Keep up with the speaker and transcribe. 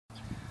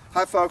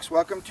Hi folks,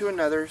 welcome to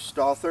another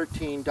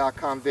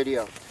stall13.com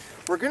video.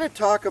 We're going to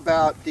talk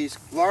about these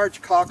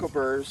large cockle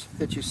burs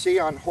that you see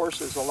on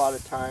horses a lot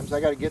of times.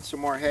 I got to get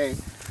some more hay.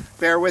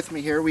 Bear with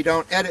me here. We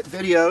don't edit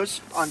videos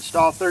on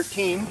Stall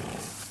 13.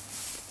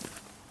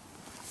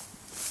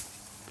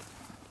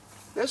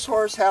 This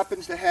horse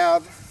happens to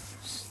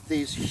have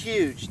these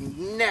huge,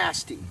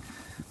 nasty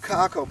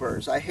cockle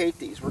burs. I hate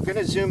these. We're going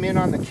to zoom in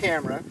on the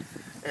camera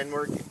and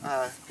we're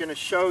going to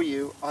show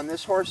you on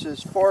this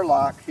horse's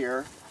forelock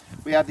here.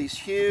 We have these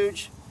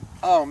huge,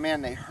 oh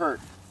man, they hurt.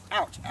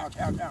 Ouch, ouch,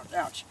 ouch, ouch,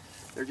 ouch.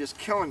 They're just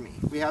killing me.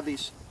 We have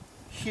these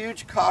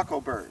huge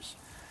cockle burs.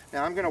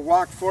 Now I'm going to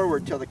walk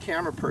forward till the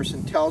camera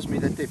person tells me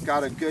that they've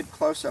got a good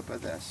close-up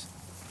of this.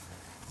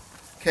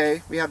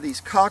 Okay, we have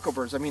these cockle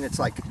burs. I mean, it's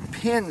like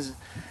pins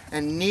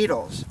and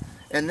needles.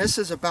 And this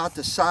is about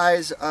the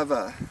size of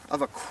a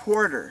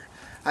quarter.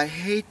 I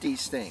hate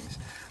these things.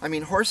 I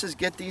mean, horses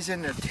get these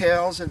in their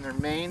tails and their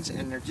manes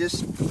and they're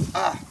just,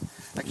 I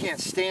can't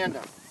stand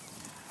them.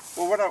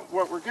 Well,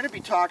 what we're going to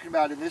be talking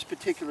about in this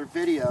particular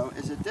video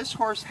is that this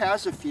horse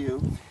has a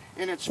few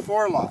in its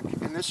forelock,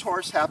 and this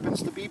horse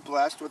happens to be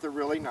blessed with a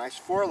really nice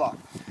forelock.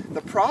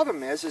 The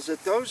problem is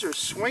that those are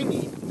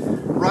swinging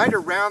right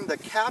around the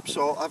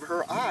capsule of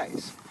her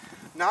eyes.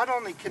 Not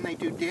only can they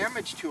do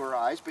damage to her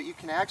eyes, but you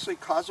can actually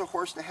cause a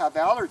horse to have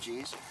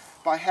allergies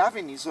by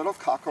having these little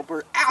cockle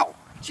burs,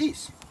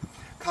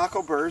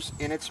 cockle burs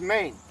in its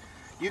mane.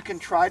 You can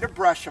try to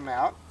brush them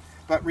out,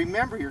 but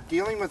remember, you're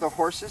dealing with a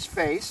horse's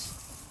face.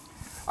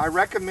 I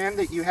recommend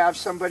that you have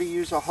somebody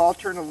use a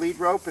halter and a lead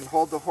rope and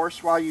hold the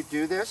horse while you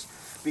do this,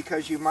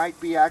 because you might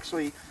be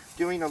actually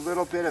doing a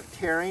little bit of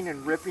tearing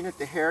and ripping at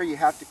the hair. You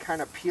have to kind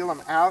of peel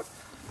them out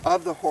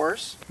of the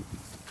horse.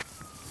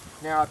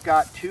 Now I've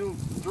got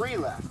 3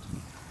 left.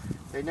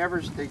 They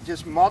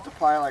just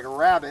multiply like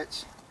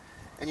rabbits,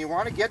 and you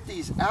want to get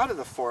these out of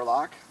the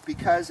forelock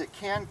because it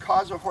can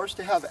cause a horse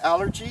to have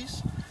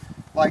allergies.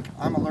 Like,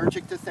 I'm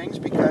allergic to things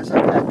because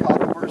I've had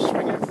cockle burs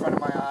swinging in front of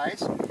my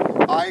eyes.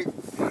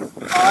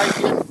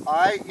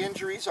 Eye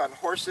injuries on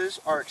horses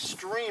are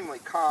extremely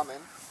common,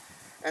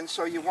 and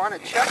so you want to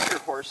check your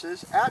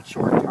horses at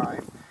short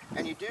time,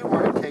 and you do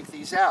want to take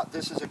these out.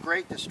 This is a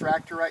great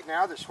distractor right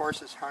now. This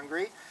horse is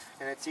hungry,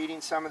 and it's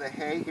eating some of the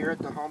hay here at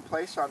the home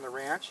place on the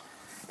ranch.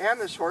 And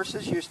this horse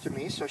is used to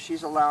me, so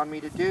she's allowing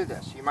me to do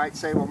this. You might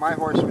say, well, my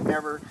horse would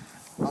never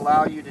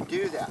allow you to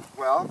do that.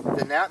 Well,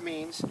 then that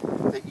means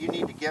that you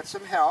need to get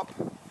some help,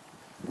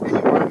 and you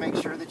want to make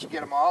sure that you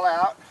get them all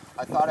out.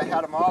 I thought I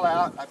had them all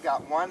out. I've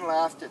got one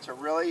left. It's a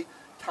really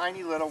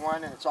tiny little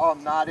one, and it's all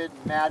knotted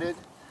and matted,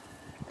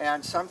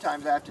 and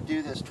sometimes I have to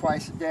do this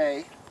twice a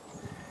day,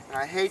 and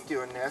I hate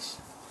doing this.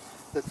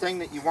 The thing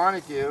that you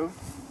want to do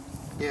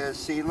is,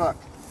 see, look,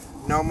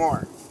 no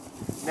more.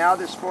 Now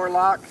this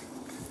forelock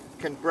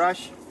can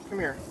brush. Come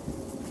here.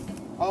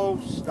 Oh,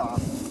 stop.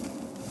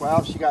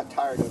 Well, she got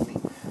tired of me.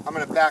 I'm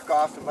going to back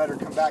off and let her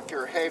come back to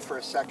her hay for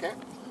a second.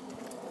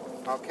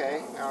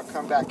 Okay, now I'll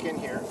come back in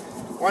here.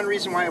 One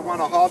reason why I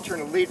want a halter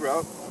and a lead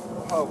rope.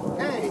 Oh,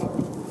 hey,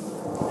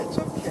 it's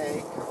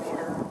okay. Come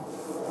here.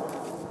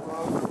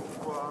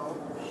 Whoa,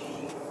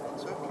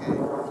 it's okay.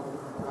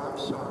 I'm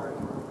sorry.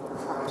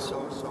 I'm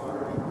so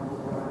sorry.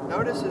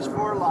 Notice his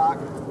forelock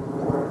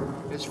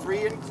is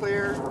free and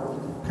clear,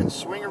 can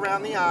swing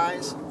around the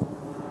eyes.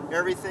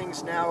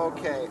 Everything's now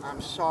okay.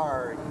 I'm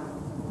sorry.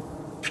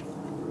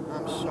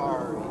 I'm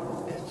sorry.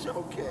 It's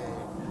okay.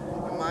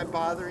 Am I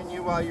bothering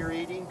you while you're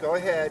eating? Go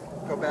ahead.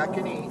 Go back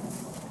and eat.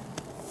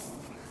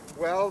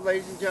 Well,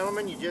 ladies and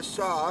gentlemen, you just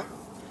saw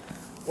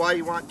why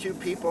you want 2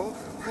 people.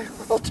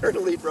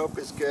 Alternate lead rope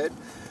is good.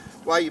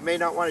 Why you may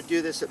not want to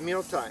do this at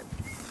mealtime.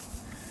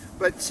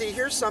 But see,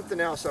 here's something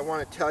else I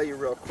want to tell you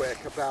real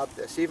quick about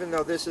this. Even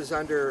though this is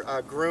under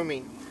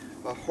grooming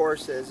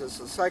horses, it's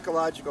a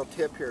psychological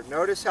tip here.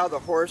 Notice how the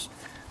horse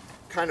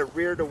kind of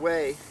reared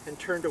away and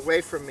turned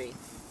away from me.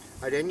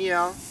 I didn't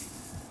yell.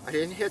 I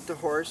didn't hit the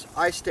horse.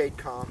 I stayed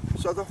calm.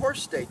 So the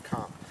horse stayed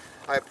calm.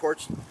 I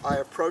approached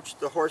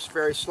the horse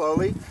very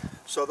slowly,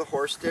 so the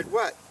horse did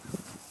what?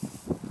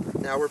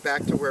 Now we're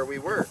back to where we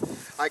were.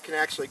 I can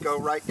actually go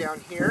right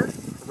down here,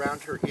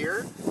 around her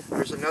ear.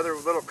 There's another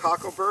little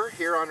cockle burr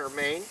here on her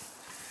mane.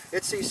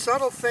 It's these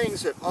subtle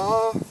things that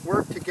all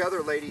work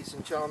together, ladies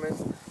and gentlemen,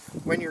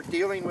 when you're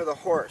dealing with a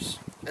horse.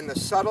 And the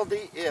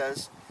subtlety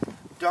is,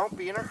 don't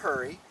be in a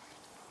hurry.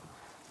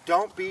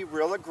 Don't be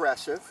real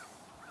aggressive.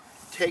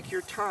 Take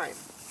your time.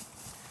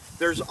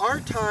 There's our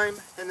time,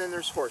 and then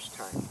there's horse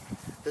time.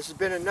 This has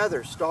been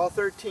another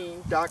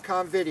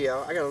stall13.com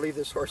video. I gotta leave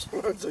this horse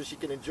alone so she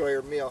can enjoy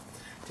her meal.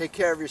 Take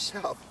care of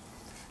yourself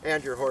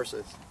and your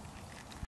horses.